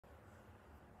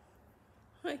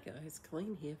Hi guys,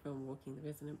 Colleen here from Walking the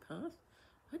Resonant Path.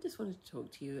 I just wanted to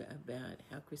talk to you about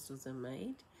how crystals are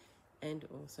made and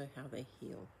also how they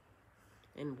heal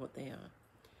and what they are.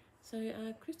 So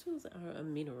crystals are a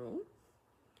mineral,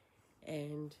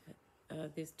 and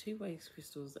there's two ways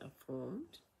crystals are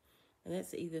formed, and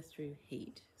that's either through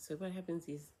heat. So what happens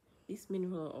is this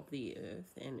mineral of the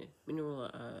earth, and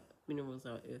minerals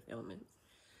are earth elements,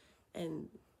 and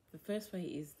the first way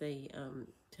is they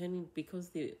turn in, because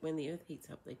when the earth heats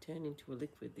up, they turn into a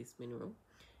liquid, this mineral,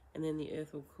 and then the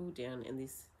earth will cool down and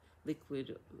this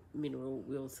liquid mineral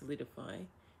will solidify,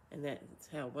 and that's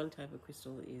how one type of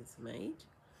crystal is made.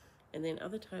 And then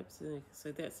other types,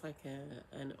 so that's like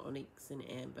an onyx and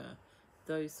amber,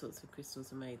 those sorts of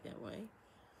crystals are made that way.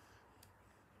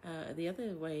 The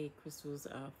other way crystals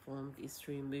are formed is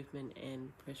through movement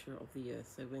and pressure of the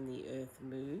earth. So when the earth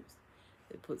moves,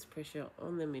 it puts pressure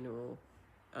on the mineral,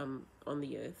 on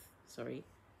the earth, sorry,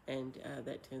 and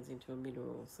that turns into a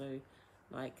mineral. So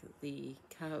like the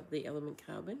element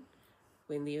carbon,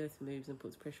 when the earth moves and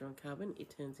puts pressure on carbon,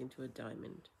 it turns into a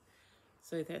diamond.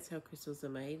 So that's how crystals are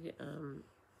made.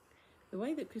 The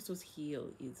way that crystals heal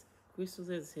is, crystals,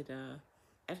 as I said, are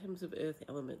atoms of earth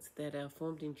elements that are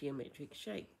formed in geometric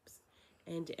shapes.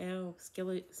 And our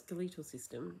skeletal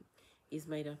system is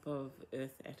made up of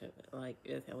earth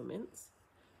elements,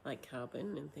 like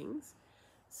carbon and things.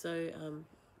 So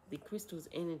the crystal's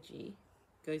energy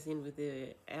goes in with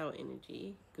our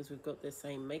energy, because we've got the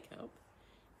same makeup,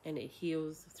 and it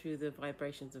heals through the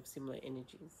vibrations of similar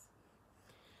energies.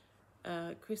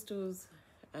 Crystals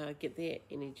get their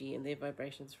energy and their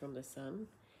vibrations from the sun,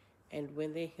 and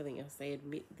when they're healing us, they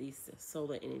emit this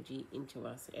solar energy into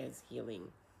us as healing.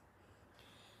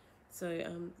 So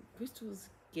crystals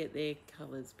get their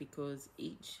colors because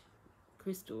each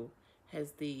crystal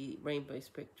has the rainbow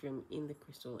spectrum in the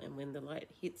crystal, and when the light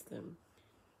hits them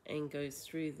and goes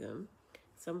through them,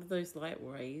 some of those light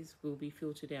rays will be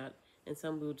filtered out and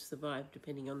some will survive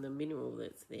depending on the mineral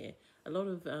that's there. A lot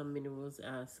of minerals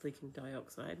are silicon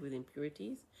dioxide with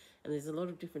impurities, and there's a lot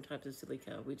of different types of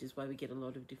silica, which is why we get a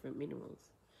lot of different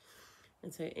minerals.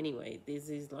 And so anyway, there's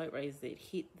these light rays that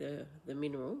hit the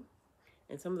mineral,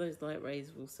 and some of those light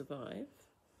rays will survive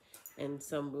and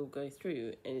some will go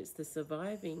through, and it's the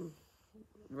surviving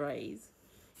rays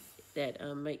that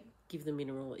give the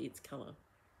mineral its color.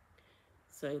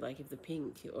 So like if the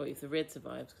pink, or if the red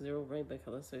survives, because they're all rainbow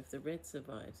colors, so if the red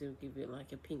survives, it'll give it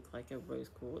like a pink like a rose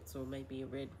quartz, or maybe a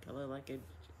red color like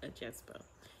a jasper,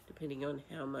 depending on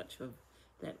how much of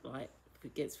that light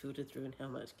gets filtered through and how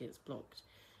much gets blocked.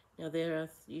 Now there are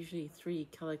usually three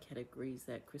color categories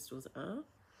that crystals are.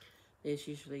 There's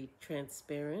usually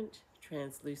transparent,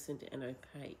 translucent, and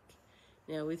opaque.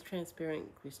 Now with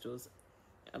transparent crystals,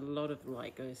 a lot of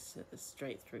light goes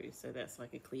straight through, so that's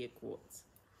like a clear quartz.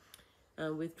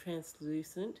 With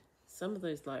translucent, some of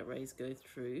those light rays go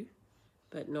through,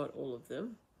 but not all of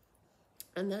them.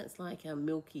 And that's like a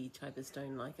milky type of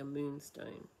stone, like a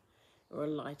moonstone, or a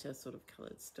lighter sort of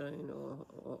coloured stone,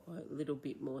 or a little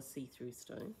bit more see-through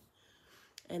stone.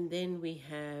 And then we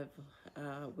have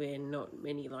where not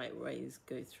many light rays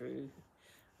go through,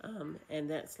 and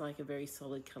that's like a very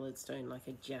solid coloured stone, like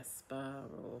a jasper,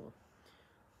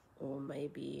 or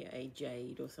maybe a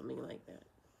jade or something like that.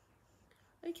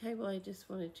 Okay, well, I just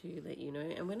wanted to let you know.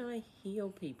 And when I heal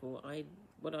people,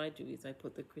 what I do is I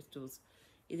put the crystals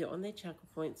either on their chakra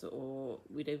points or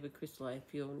whatever crystal I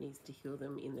feel needs to heal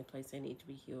them in the place they need to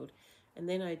be healed. And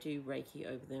then I do Reiki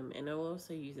over them. And I'll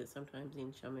also use it sometimes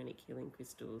in shamanic healing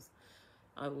crystals.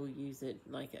 I will use it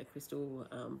like a crystal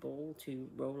ball to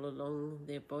roll along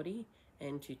their body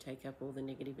and to take up all the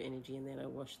negative energy. And then I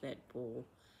wash that ball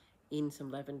in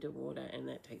some lavender water, and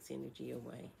that takes the energy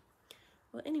away.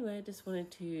 Well, anyway, I just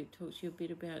wanted to talk to you a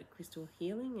bit about crystal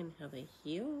healing and how they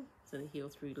heal. So they heal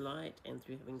through light and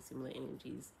through having similar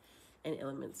energies and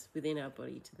elements within our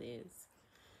body to theirs.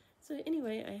 So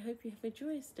anyway, I hope you have a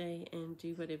joyous day and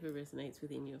do whatever resonates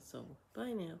within your soul.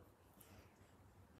 Bye now.